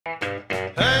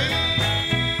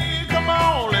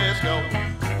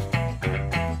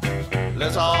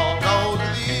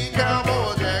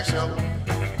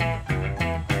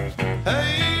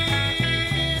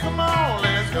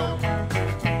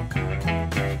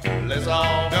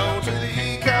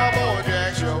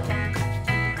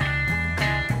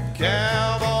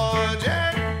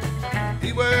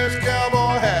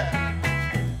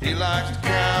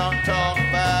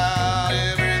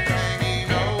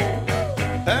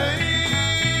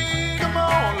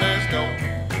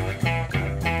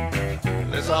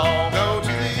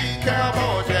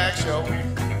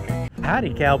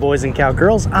Howdy cowboys and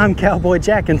cowgirls, I'm Cowboy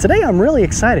Jack and today I'm really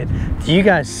excited. Do you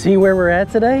guys see where we're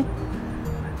at today?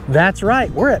 That's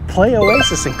right, we're at Play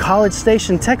Oasis in College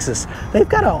Station, Texas. They've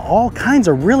got all kinds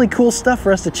of really cool stuff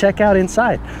for us to check out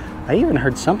inside. I even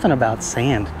heard something about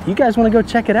sand. You guys want to go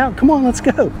check it out? Come on, let's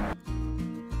go.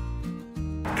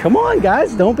 Come on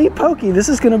guys, don't be pokey. This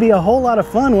is going to be a whole lot of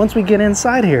fun once we get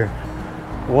inside here.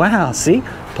 Wow, see?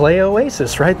 Play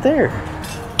Oasis right there.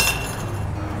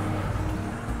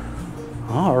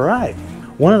 All right,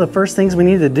 one of the first things we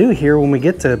need to do here when we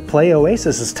get to Play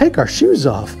Oasis is take our shoes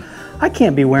off. I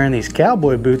can't be wearing these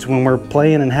cowboy boots when we're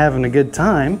playing and having a good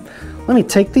time. Let me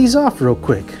take these off real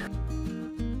quick.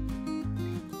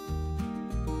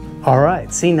 All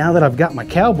right, see, now that I've got my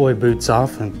cowboy boots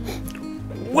off and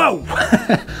whoa,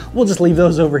 we'll just leave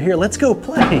those over here. Let's go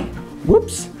play.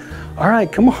 Whoops. All right,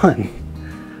 come on.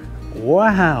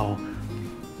 Wow.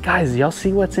 Guys, y'all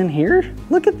see what's in here?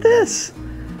 Look at this.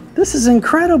 This is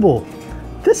incredible.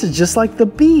 This is just like the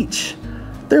beach.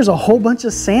 There's a whole bunch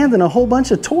of sand and a whole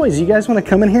bunch of toys. You guys want to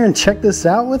come in here and check this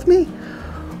out with me?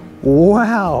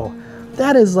 Wow,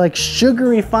 that is like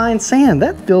sugary fine sand.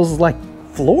 That feels like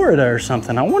Florida or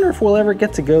something. I wonder if we'll ever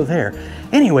get to go there.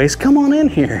 Anyways, come on in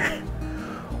here.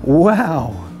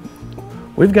 Wow,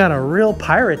 we've got a real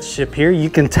pirate ship here. You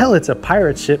can tell it's a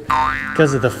pirate ship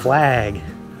because of the flag.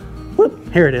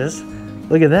 Whoop, here it is.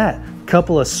 Look at that.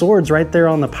 Couple of swords right there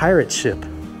on the pirate ship.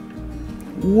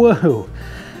 Whoa.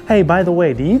 Hey, by the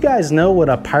way, do you guys know what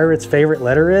a pirate's favorite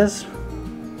letter is?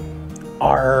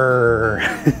 R.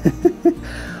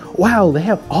 Wow, they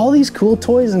have all these cool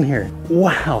toys in here.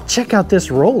 Wow, check out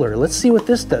this roller. Let's see what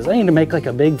this does. I need to make like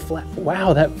a big flat.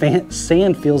 Wow, that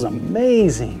sand feels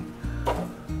amazing.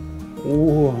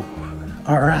 Whoa,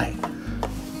 all right.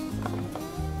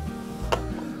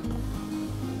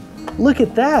 Look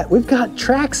at that, we've got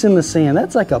tracks in the sand.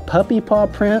 That's like a puppy paw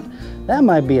print. That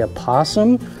might be a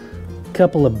possum.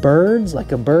 Couple of birds,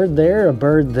 like a bird there, a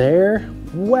bird there.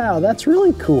 Wow, that's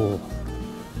really cool.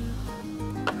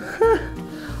 Huh.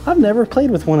 I've never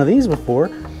played with one of these before.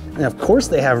 And of course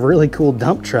they have really cool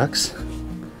dump trucks.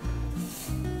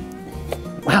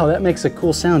 Wow, that makes a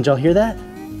cool sound. Y'all hear that?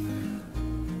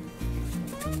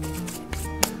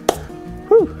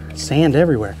 Whew, sand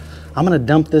everywhere. I'm gonna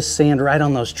dump this sand right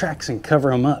on those tracks and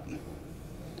cover them up.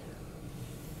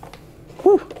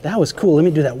 Whew, that was cool. Let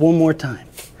me do that one more time.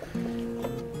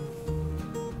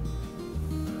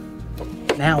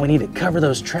 Now we need to cover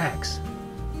those tracks.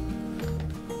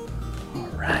 All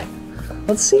right,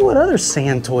 let's see what other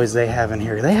sand toys they have in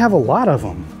here. They have a lot of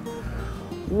them.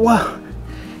 Whoa,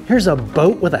 here's a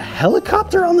boat with a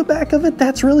helicopter on the back of it.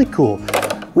 That's really cool.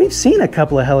 We've seen a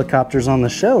couple of helicopters on the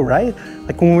show, right?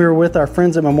 Like when we were with our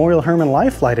friends at Memorial Hermann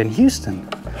Life Flight in Houston.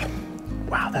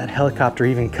 Wow, that helicopter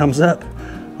even comes up.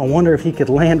 I wonder if he could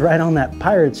land right on that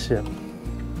pirate ship.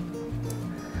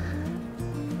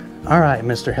 All right,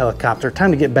 Mr. Helicopter,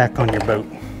 time to get back on your boat.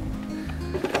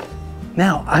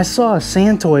 Now, I saw a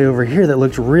sand toy over here that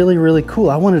looked really, really cool.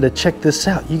 I wanted to check this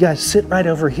out. You guys sit right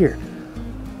over here.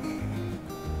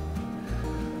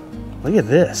 Look at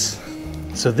this.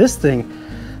 So this thing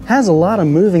has a lot of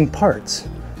moving parts.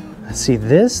 I see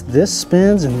this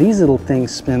spins, and these little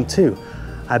things spin too.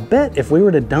 I bet if we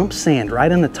were to dump sand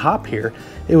right on the top here,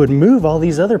 it would move all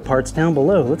these other parts down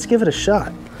below. Let's give it a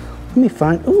shot. Let me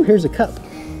find, oh, here's a cup.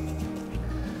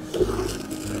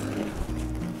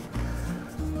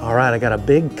 All right, I got a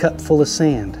big cup full of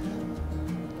sand.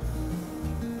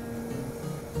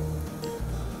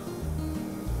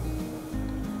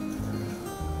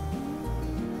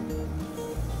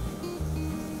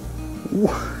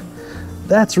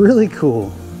 That's really cool.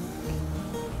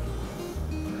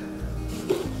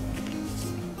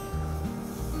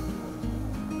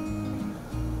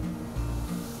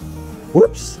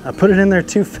 Whoops, I put it in there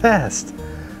too fast.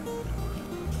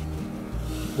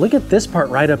 Look at this part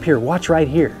right up here. Watch right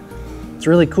here. It's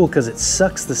really cool because it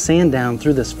sucks the sand down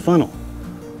through this funnel.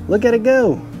 Look at it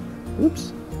go.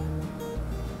 Oops.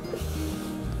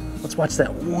 Let's watch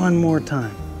that one more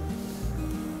time.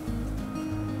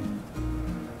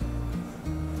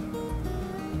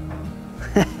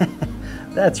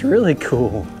 That's really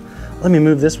cool. Let me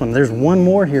move this one. There's one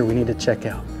more here we need to check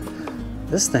out.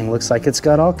 This thing looks like it's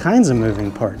got all kinds of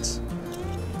moving parts.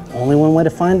 Only one way to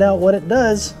find out what it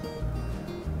does.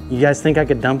 You guys think I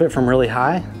could dump it from really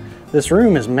high? This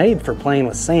room is made for playing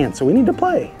with sand, so we need to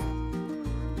play.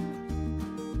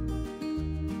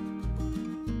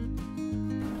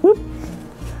 Whoop.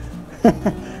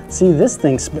 See, this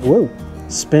thing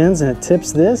spins and it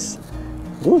tips this.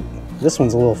 Whoop. This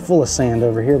one's a little full of sand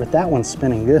over here, but that one's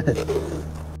spinning good.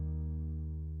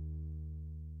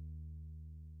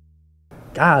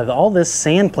 God, all this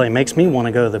sand play makes me want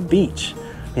to go to the beach.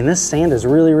 I mean, this sand is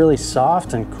really, really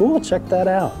soft and cool. Check that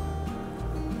out.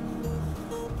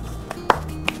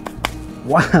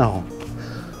 Wow.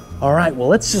 All right, well,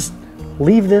 let's just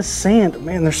leave this sand.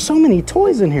 Man, there's so many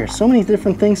toys in here, so many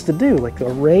different things to do, like a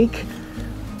rake.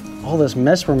 All this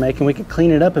mess we're making, we could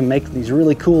clean it up and make these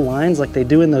really cool lines like they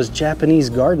do in those Japanese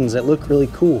gardens that look really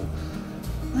cool.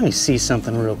 Let me see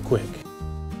something real quick.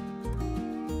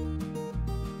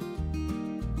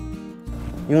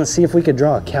 You want to see if we could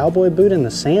draw a cowboy boot in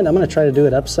the sand? I'm going to try to do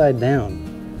it upside down.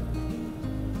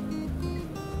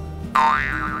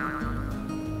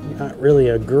 Not really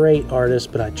a great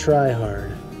artist, but I try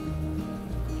hard.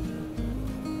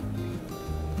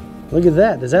 Look at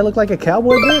that. Does that look like a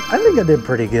cowboy boot? I think I did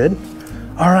pretty good.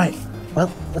 All right,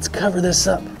 well, let's cover this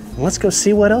up. Let's go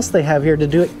see what else they have here to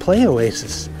do at Play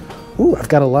Oasis. Ooh, I've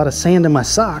got a lot of sand in my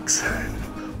socks.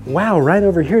 Wow, right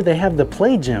over here they have the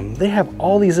play gym. They have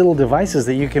all these little devices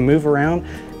that you can move around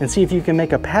and see if you can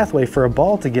make a pathway for a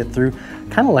ball to get through,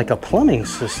 kind of like a plumbing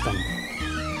system.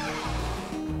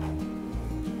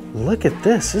 Look at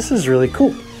this. This is really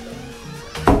cool.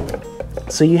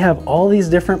 So you have all these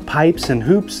different pipes and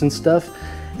hoops and stuff,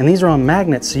 and these are on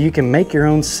magnets so you can make your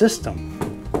own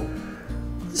system.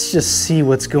 Let's just see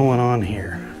what's going on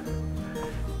here.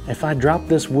 If I drop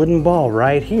this wooden ball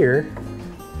right here,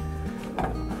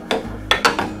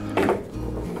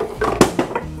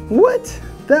 what?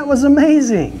 That was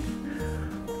amazing.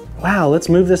 Wow, let's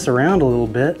move this around a little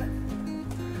bit.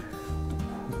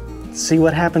 See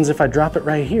what happens if I drop it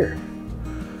right here.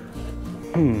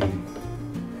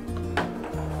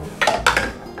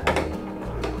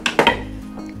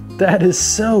 That is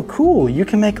so cool. You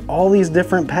can make all these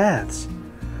different paths.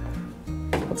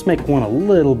 Let's make one a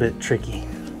little bit tricky.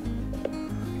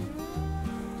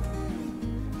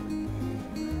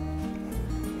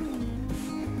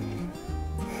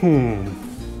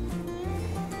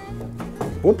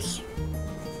 Whoops.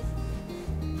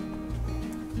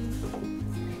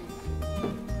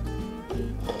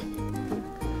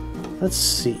 Let's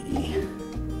see.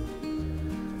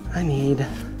 I need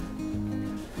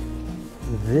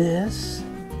this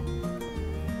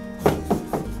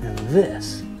and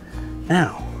this.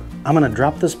 Now, I'm gonna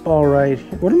drop this ball right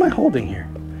here. What am I holding here?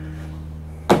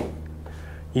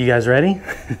 You guys ready?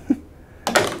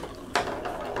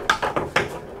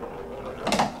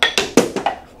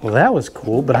 Well, that was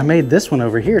cool, but I made this one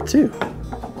over here too.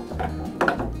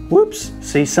 Whoops.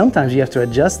 See, sometimes you have to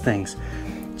adjust things.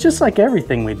 Just like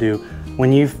everything we do.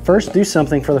 When you first do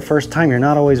something for the first time, you're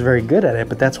not always very good at it,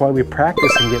 but that's why we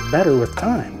practice and get better with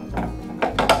time.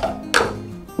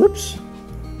 Whoops.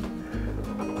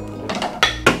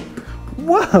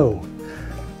 Whoa.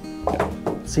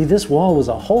 See, this wall was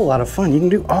a whole lot of fun. You can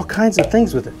do all kinds of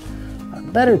things with it. I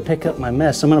better pick up my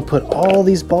mess. I'm gonna put all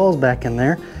these balls back in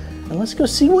there, and let's go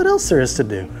see what else there is to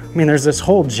do. I mean, there's this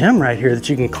whole gym right here that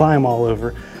you can climb all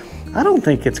over. I don't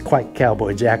think it's quite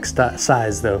Cowboy Jack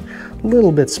size though. A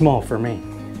little bit small for me.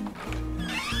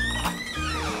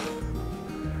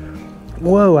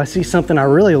 Whoa, I see something I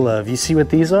really love. You see what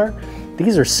these are?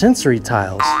 These are sensory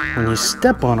tiles. When you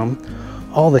step on them,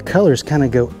 all the colors kind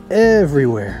of go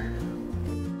everywhere.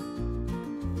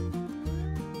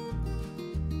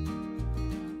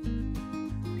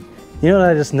 You know what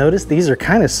I just noticed? These are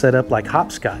kind of set up like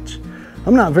hopscotch.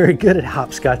 I'm not very good at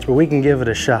hopscotch, but we can give it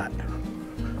a shot.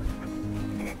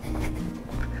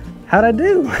 How'd I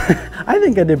do? I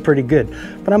think I did pretty good,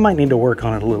 but I might need to work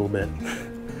on it a little bit.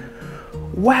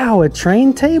 Wow, a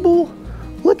train table?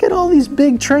 Look at all these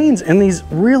big trains and these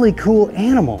really cool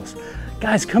animals.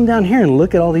 Guys, come down here and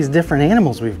look at all these different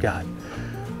animals we've got.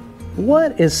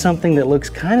 What is something that looks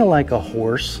kind of like a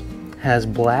horse, has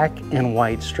black and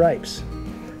white stripes?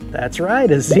 That's right,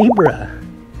 a zebra.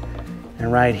 And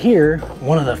right here,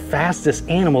 one of the fastest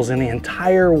animals in the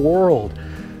entire world.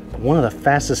 One of the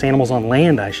fastest animals on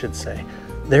land, I should say.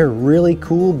 They're really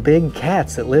cool big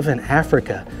cats that live in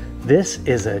Africa. This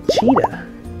is a cheetah.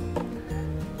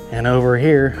 And over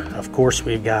here, of course,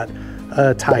 we've got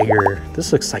a tiger.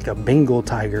 This looks like a Bengal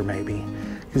tiger maybe,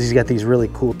 because he's got these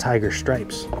really cool tiger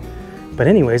stripes. But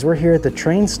anyways, we're here at the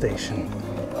train station.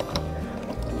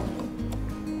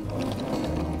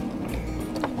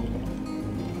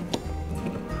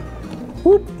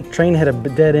 Whoop, the train hit a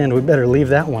dead end. We better leave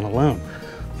that one alone.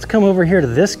 Let's come over here to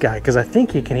this guy, because I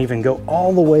think he can even go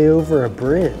all the way over a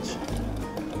bridge.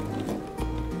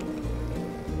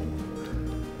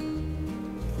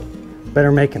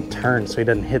 Better make him turn so he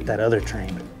doesn't hit that other train.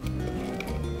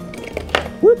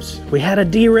 Whoops, we had a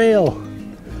derail.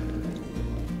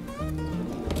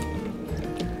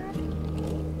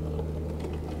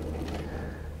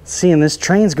 Seeing this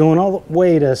train's going all the,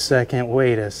 wait a second.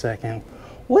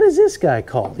 What is this guy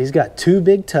called? He's got two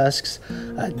big tusks,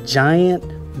 a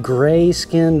giant gray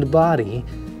skinned body,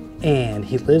 and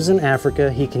he lives in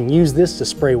Africa. He can use this to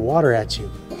spray water at you.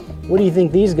 What do you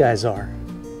think these guys are?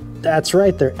 That's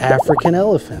right, they're African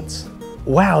elephants.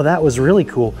 Wow, that was really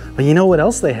cool. But you know what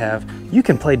else they have? You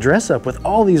can play dress up with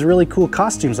all these really cool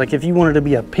costumes. Like if you wanted to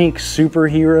be a pink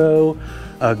superhero,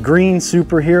 a green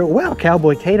superhero. Wow,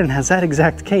 Cowboy Caden has that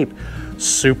exact cape.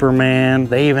 Superman,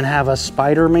 they even have a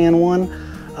Spider-Man one,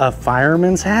 a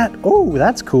fireman's hat. Oh,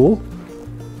 that's cool.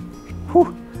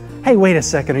 Whew. Hey, wait a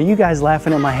second, are you guys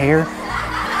laughing at my hair?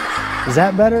 Is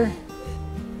that better?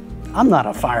 I'm not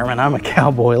a fireman, I'm a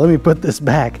cowboy. Let me put this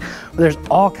back. There's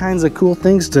all kinds of cool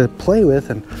things to play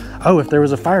with, and oh, if there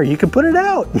was a fire, you could put it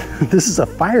out. This is a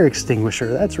fire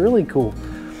extinguisher, that's really cool.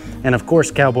 And of course,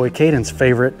 Cowboy Caden's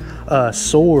favorite,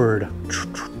 sword.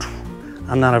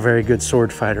 I'm not a very good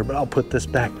sword fighter, but I'll put this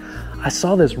back. I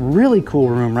saw this really cool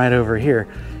room right over here.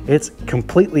 It's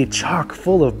completely chock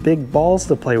full of big balls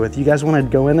to play with. You guys want to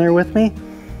go in there with me?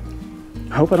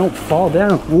 I hope I don't fall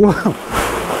down. Whoa,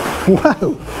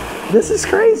 whoa. This is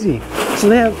crazy. So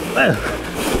they have,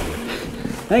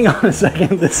 hang on a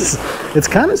second, it's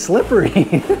kind of slippery.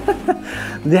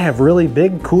 They have really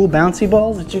big, cool bouncy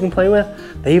balls that you can play with.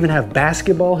 They even have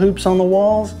basketball hoops on the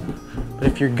walls. But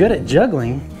if you're good at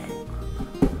juggling,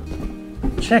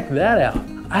 check that out.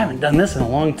 I haven't done this in a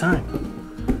long time.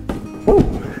 Whoa.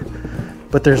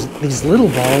 But there's these little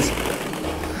balls.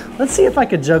 Let's see if I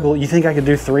could juggle. You think I could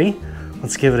do 3?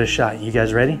 Let's give it a shot. You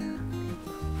guys ready?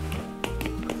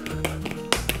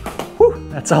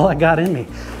 That's all I got in me.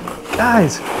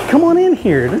 Guys, come on in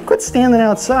here. Quit standing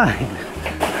outside.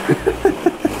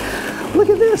 Look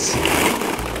at this.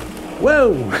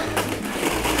 Whoa.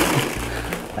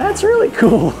 That's really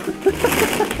cool.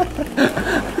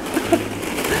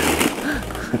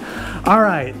 All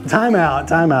right, time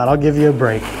out. I'll give you a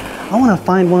break. I want to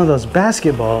find one of those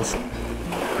basketballs.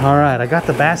 All right, I got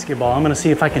the basketball. I'm going to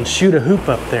see if I can shoot a hoop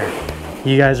up there.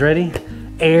 You guys ready?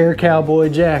 Air Cowboy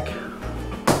Jack.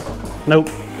 Nope.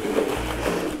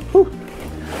 Whew.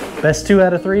 Best 2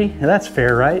 out of 3. That's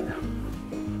fair, right?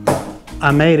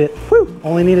 I made it. Whew.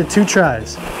 Only needed 2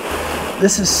 tries.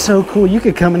 This is so cool. You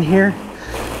could come in here,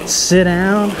 sit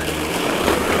down.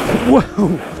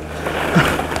 Whoa.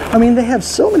 I mean, they have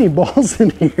so many balls in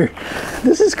here.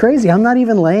 This is crazy. I'm not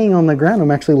even laying on the ground.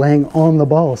 I'm actually laying on the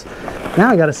balls.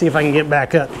 Now I got to see if I can get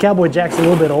back up. Cowboy Jack's a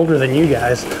little bit older than you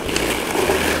guys.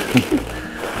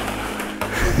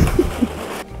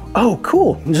 Oh,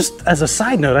 cool. Just as a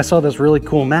side note, I saw this really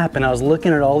cool map and I was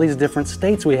looking at all these different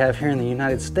states we have here in the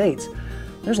United States.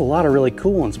 There's a lot of really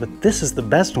cool ones, but this is the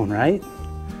best one, right?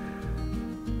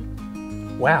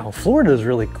 Wow, Florida is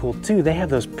really cool too. They have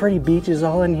those pretty beaches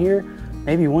all in here.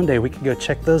 Maybe one day we could go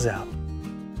check those out.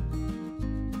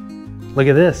 Look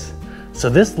at this. So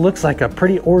this looks like a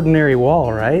pretty ordinary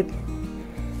wall, right?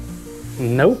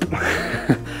 Nope.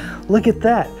 Look at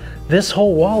that. This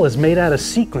whole wall is made out of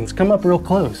sequins. Come up real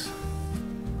close.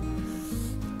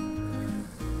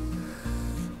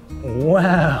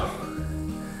 Wow.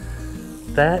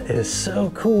 That is so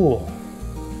cool.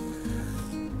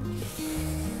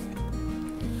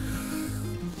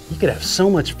 You could have so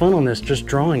much fun on this just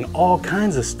drawing all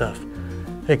kinds of stuff.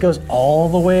 It goes all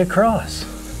the way across.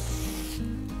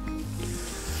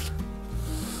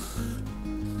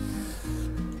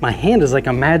 My hand is like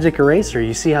a magic eraser.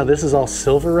 You see how this is all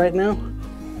silver right now?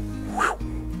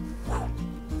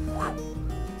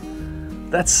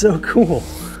 That's so cool.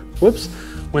 Whoops,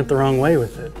 went the wrong way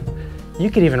with it. You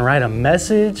could even write a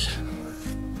message.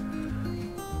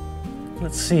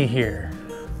 Let's see here.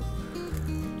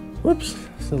 Whoops,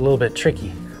 it's a little bit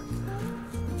tricky.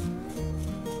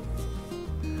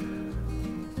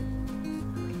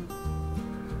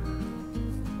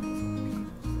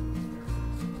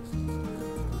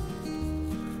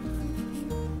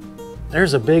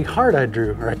 There's a big heart I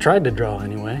drew, or I tried to draw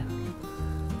anyway.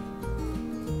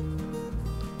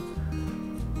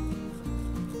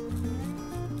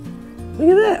 Look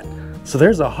at that. So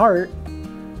there's a heart,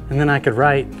 and then I could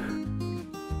write,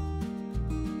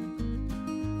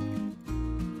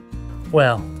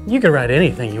 well, you could write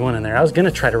anything you want in there. I was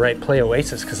gonna try to write Play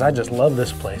Oasis because I just love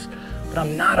this place, but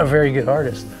I'm not a very good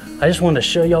artist. I just wanted to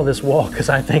show y'all this wall because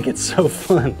I think it's so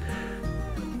fun.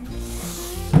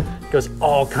 Goes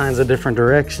all kinds of different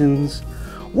directions.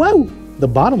 Whoa, the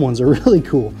bottom ones are really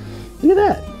cool. Look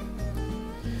at that.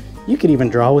 You could even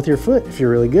draw with your foot if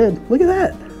you're really good. Look at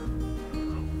that.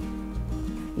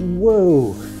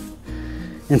 Whoa.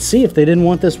 And see, if they didn't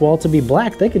want this wall to be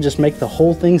black, they could just make the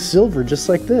whole thing silver just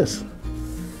like this.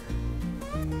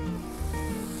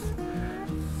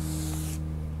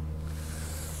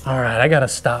 All right, I gotta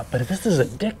stop, but this is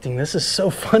addicting. This is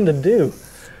so fun to do.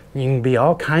 You can be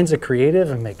all kinds of creative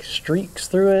and make streaks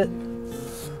through it.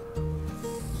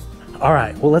 All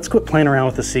right, well, let's quit playing around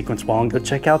with the sequence wall and go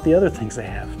check out the other things they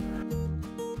have.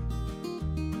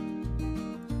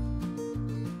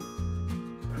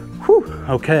 Whew,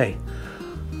 okay.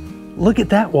 Look at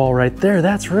that wall right there.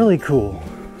 That's really cool.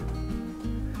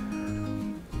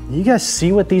 You guys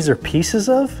see what these are pieces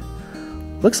of?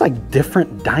 Looks like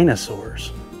different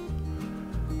dinosaurs.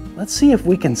 Let's see if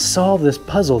we can solve this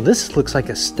puzzle. This looks like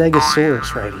a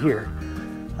stegosaurus right here.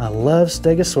 I love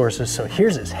stegosauruses. So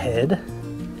here's his head.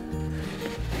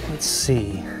 Let's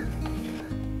see.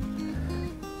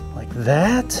 Like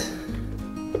that.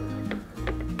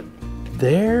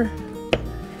 There.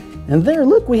 And there,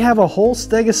 look, we have a whole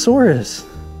stegosaurus.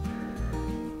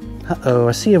 Uh-oh,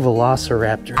 I see a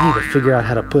velociraptor. I need to figure out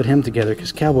how to put him together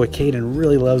because Cowboy Caden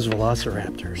really loves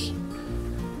velociraptors.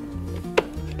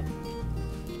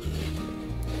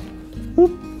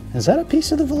 Oop, is that a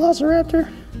piece of the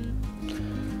velociraptor?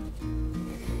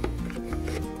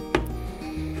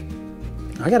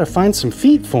 I gotta find some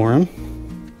feet for him.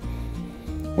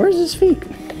 Where's his feet?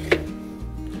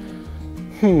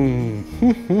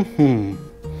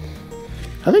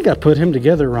 I think I put him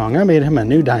together wrong. I made him a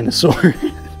new dinosaur.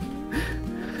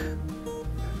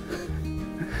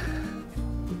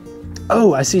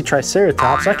 Oh, I see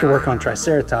Triceratops. I can work on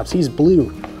Triceratops. He's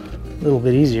blue. A little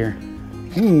bit easier.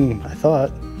 I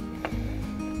thought.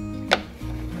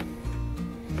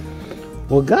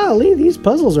 Well, golly, these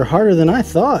puzzles are harder than I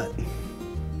thought.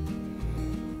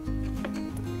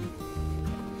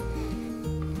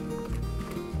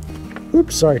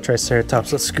 Oops, sorry,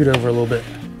 Triceratops. Let's scoot over a little bit.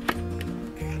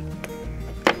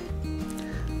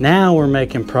 Now we're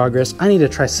making progress. I need a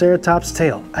Triceratops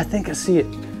tail. I think I see it.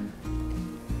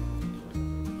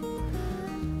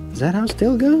 Is that how his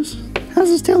tail goes? How's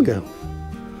his tail go?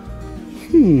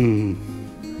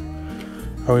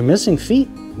 Are we missing feet?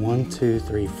 1, 2,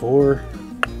 3, 4.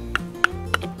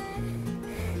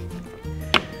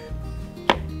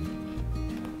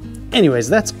 Anyways,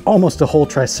 that's almost a whole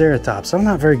Triceratops. I'm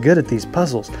not very good at these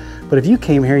puzzles, but if you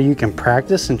came here, you can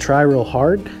practice and try real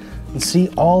hard and see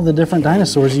all the different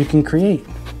dinosaurs you can create.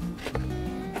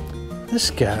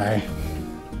 This guy.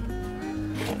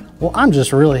 Well, I'm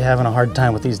just really having a hard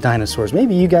time with these dinosaurs.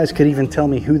 Maybe you guys could even tell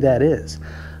me who that is.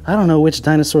 I don't know which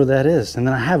dinosaur that is. And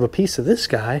then I have a piece of this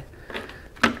guy.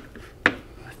 I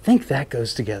think that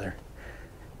goes together.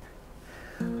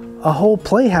 A whole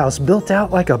playhouse built out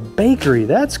like a bakery.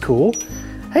 That's cool.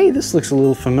 Hey, this looks a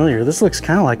little familiar. This looks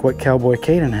kind of like what Cowboy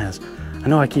Caden has. I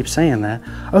know I keep saying that.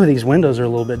 Oh, these windows are a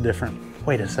little bit different.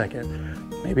 Wait a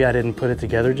second. Maybe I didn't put it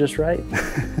together just right.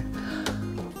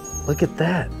 Look at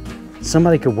that.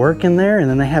 Somebody could work in there and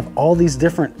then they have all these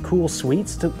different cool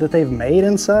sweets that they've made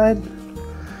inside.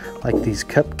 Like these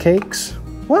cupcakes.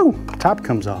 Whoa, top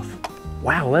comes off.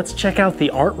 Wow, let's check out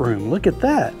the art room. Look at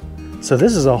that. So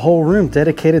this is a whole room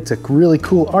dedicated to really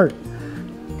cool art.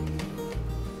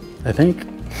 I think.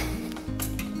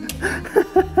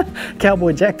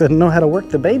 Cowboy Jack doesn't know how to work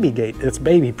the baby gate. It's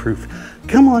baby proof.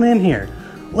 Come on in here.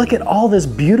 Look at all this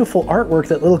beautiful artwork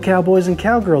that little cowboys and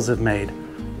cowgirls have made.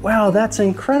 Wow, that's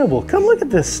incredible. Come look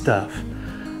at this stuff.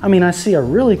 I mean, I see a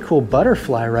really cool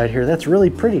butterfly right here. That's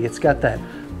really pretty. It's got that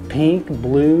pink,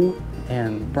 blue,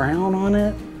 and brown on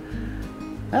it.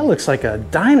 That looks like a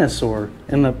dinosaur.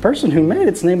 And the person who made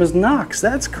its name is Knox.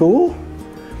 That's cool.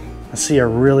 I see a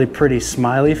really pretty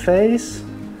smiley face.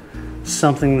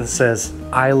 Something that says,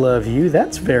 I love you.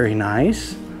 That's very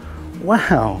nice.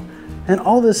 Wow. And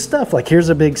all this stuff, like here's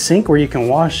a big sink where you can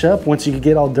wash up once you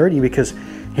get all dirty, because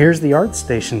here's the art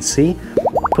station, see?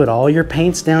 Put all your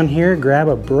paints down here, grab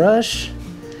a brush,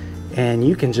 and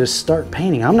you can just start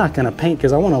painting. I'm not gonna paint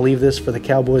because I wanna leave this for the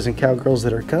cowboys and cowgirls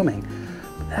that are coming.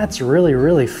 That's really,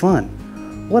 really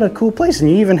fun. What a cool place. And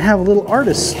you even have a little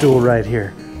artist stool right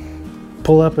here.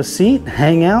 Pull up a seat,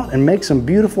 hang out, and make some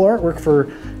beautiful artwork for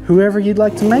whoever you'd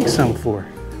like to make some for.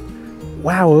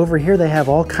 Wow, over here they have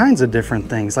all kinds of different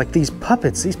things, like these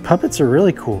puppets. These puppets are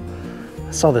really cool.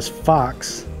 I saw this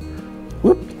fox.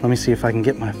 Whoop, let me see if I can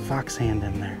get my fox hand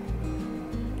in there.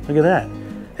 Look at that.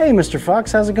 Hey, Mr.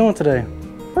 Fox, how's it going today?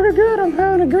 Pretty good, I'm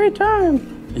having a great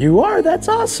time. You are? That's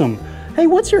awesome. Hey,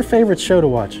 what's your favorite show to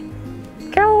watch?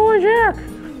 Cowboy Jack.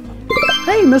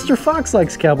 Hey, Mr. Fox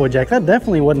likes Cowboy Jack. That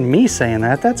definitely wasn't me saying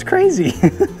that. That's crazy.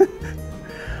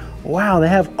 Wow, they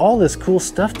have all this cool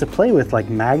stuff to play with, like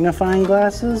magnifying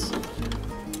glasses.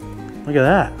 Look at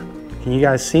that. Can you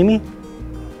guys see me?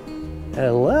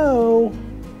 Hello.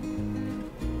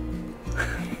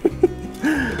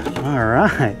 All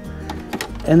right.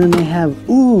 And then they have,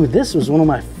 ooh, this was one of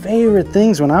my favorite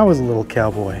things when I was a little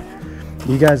cowboy.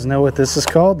 You guys know what this is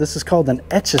called? This is called an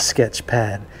Etch-a-Sketch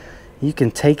pad. You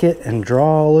can take it and draw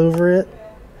all over it.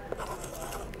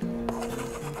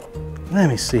 Let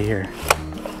me see here.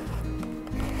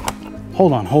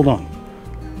 Hold on, hold on.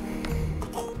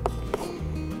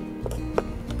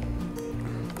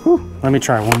 Whew. Let me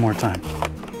try one more time.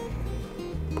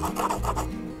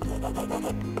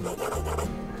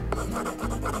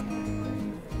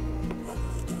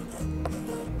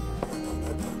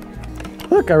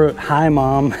 Look, I wrote, "Hi,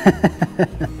 Mom."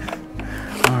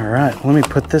 All right, let me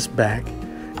put this back.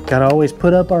 Gotta always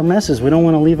put up our messes. We don't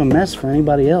want to leave a mess for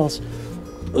anybody else.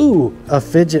 Ooh, a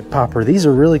fidget popper. These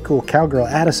are really cool. Cowgirl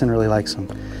Addison really likes them.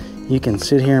 You can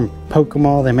sit here and poke them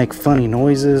all. They make funny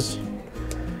noises.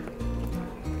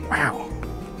 Wow.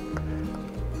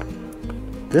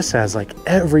 This has like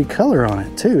every color on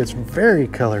it too. It's very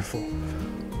colorful.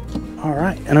 All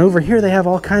right, and over here they have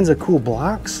all kinds of cool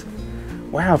blocks.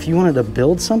 Wow, if you wanted to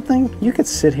build something, you could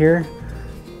sit here.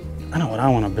 I know what I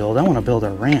want to build. I want to build a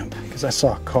ramp because I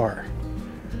saw a car.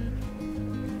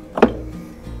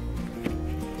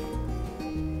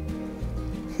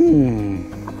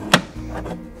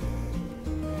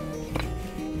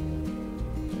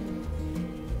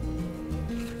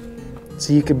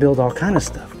 So you could build all kind of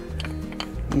stuff.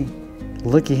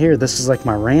 Looky here, this is like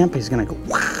my ramp. He's gonna go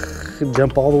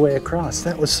jump all the way across.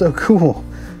 That was so cool.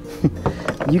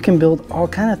 You can build all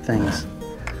kind of things.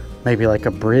 Maybe like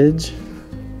a bridge.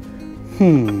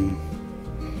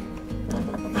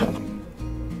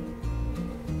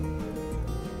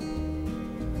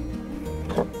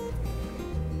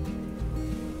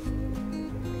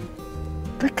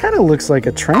 That kind of looks like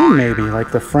a train maybe,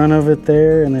 like the front of it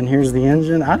there, and then here's the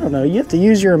engine. I don't know, you have to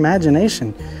use your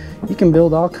imagination. You can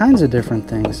build all kinds of different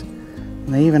things. And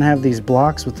they even have these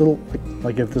blocks with little,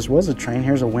 like if this was a train,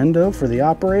 here's a window for the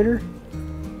operator.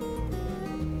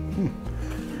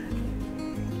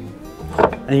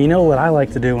 And you know what I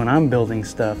like to do when I'm building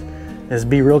stuff is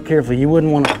be real careful. You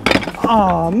wouldn't want to,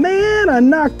 oh man, I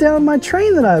knocked down my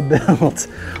train that I built.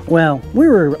 Well, we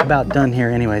were about done here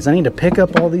anyways. I need to pick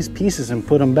up all these pieces and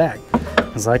put them back.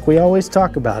 It's like we always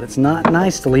talk about, it's not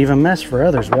nice to leave a mess for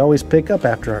others. We always pick up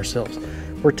after ourselves.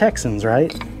 We're Texans,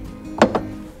 right? Here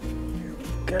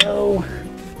we go.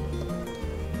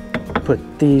 Put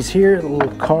these here, the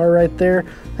little car right there.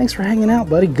 Thanks for hanging out,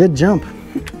 buddy. Good jump.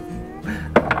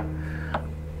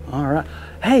 All right.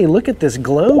 Hey, look at this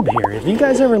globe here. Have you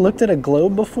guys ever looked at a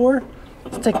globe before?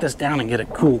 Let's take this down and get a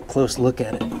cool close look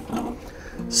at it.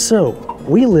 So,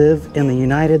 we live in the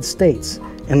United States,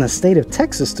 in the state of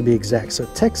Texas to be exact. So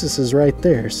Texas is right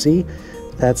there. See?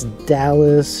 That's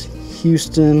Dallas,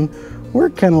 Houston. We're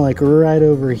kind of like right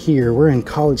over here. We're in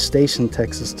College Station,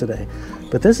 Texas today.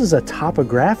 But this is a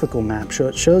topographical map. So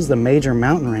it shows the major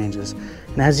mountain ranges.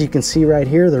 And as you can see right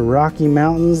here, the Rocky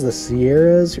Mountains, the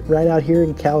Sierras, right out here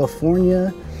in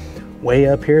California. Way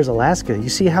up here is Alaska. You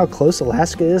see how close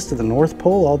Alaska is to the North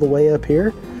Pole all the way up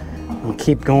here? You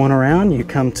keep going around, you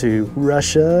come to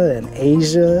Russia and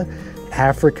Asia.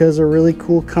 Africa's a really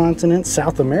cool continent.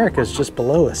 South America is just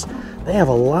below us. They have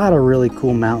a lot of really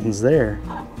cool mountains there.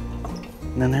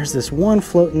 And then there's this one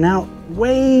floating out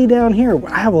way down here.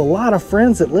 I have a lot of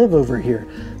friends that live over here.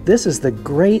 This is the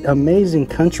great, amazing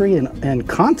country and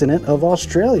continent of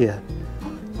Australia.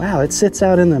 Wow, it sits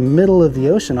out in the middle of the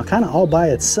ocean, kind of all by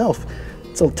itself.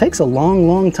 So it takes a long,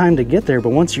 long time to get there, but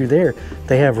once you're there,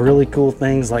 they have really cool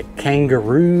things like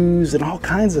kangaroos and all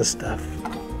kinds of stuff.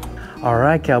 All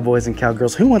right, cowboys and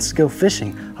cowgirls, who wants to go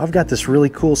fishing? I've got this really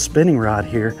cool spinning rod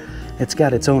here. It's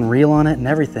got its own reel on it and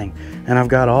everything. And I've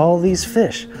got all these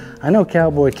fish. I know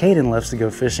Cowboy Caden loves to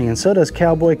go fishing, and so does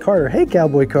Cowboy Carter. Hey,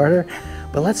 Cowboy Carter.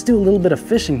 But let's do a little bit of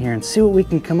fishing here and see what we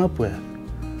can come up with.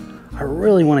 I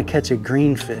really want to catch a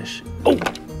green fish.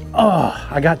 Oh,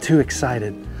 I got too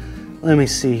excited. Let me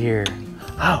see here.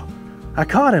 Oh, I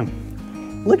caught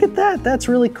him. Look at that, that's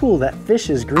really cool. That fish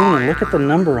is green and look at the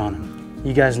number on him.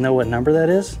 You guys know what number that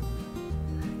is?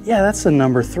 Yeah, that's the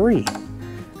number 3.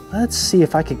 Let's see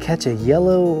if I could catch a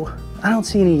yellow. I don't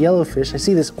see any yellow fish. I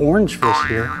see this orange fish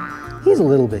here. He's a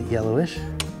little bit yellowish.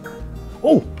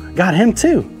 Oh, got him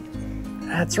too.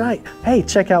 That's right. Hey,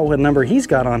 check out what number he's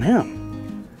got on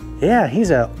him. Yeah, he's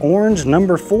an orange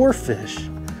number 4 fish.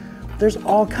 There's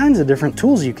all kinds of different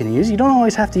tools you can use. You don't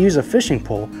always have to use a fishing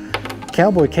pole.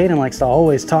 Cowboy Caden likes to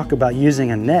always talk about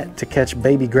using a net to catch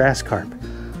baby grass carp.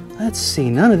 Let's see,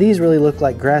 none of these really look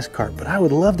like grass carp, but I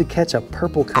would love to catch a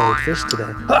purple colored fish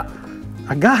today. Ah,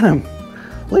 I got him.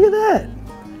 Look at that.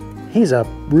 He's a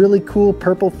really cool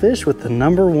purple fish with the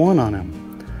number 1 on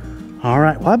him. All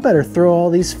right, well, I better throw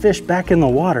all these fish back in the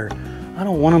water. I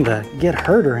don't want them to get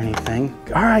hurt or anything.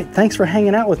 All right, thanks for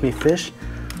hanging out with me, fish.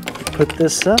 Put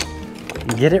this up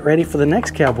and get it ready for the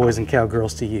next cowboys and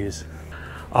cowgirls to use.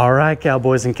 All right,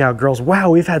 cowboys and cowgirls.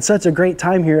 Wow, we've had such a great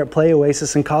time here at Play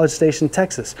Oasis in College Station,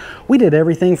 Texas. We did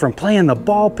everything from playing the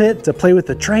ball pit to play with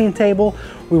the train table.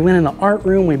 We went in the art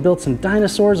room. We built some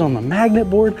dinosaurs on the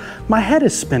magnet board. My head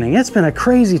is spinning. It's been a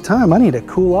crazy time. I need to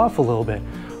cool off a little bit.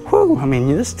 Whew, I mean,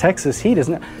 this Texas heat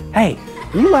isn't... Hey,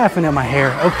 are you laughing at my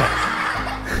hair? Okay.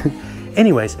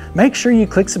 Anyways, make sure you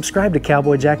click subscribe to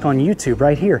Cowboy Jack on YouTube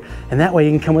right here, and that way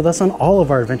you can come with us on all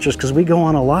of our adventures because we go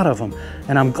on a lot of them.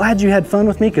 And I'm glad you had fun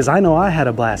with me because I know I had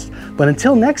a blast. But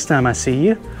until next time I see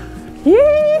you,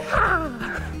 yeehaw!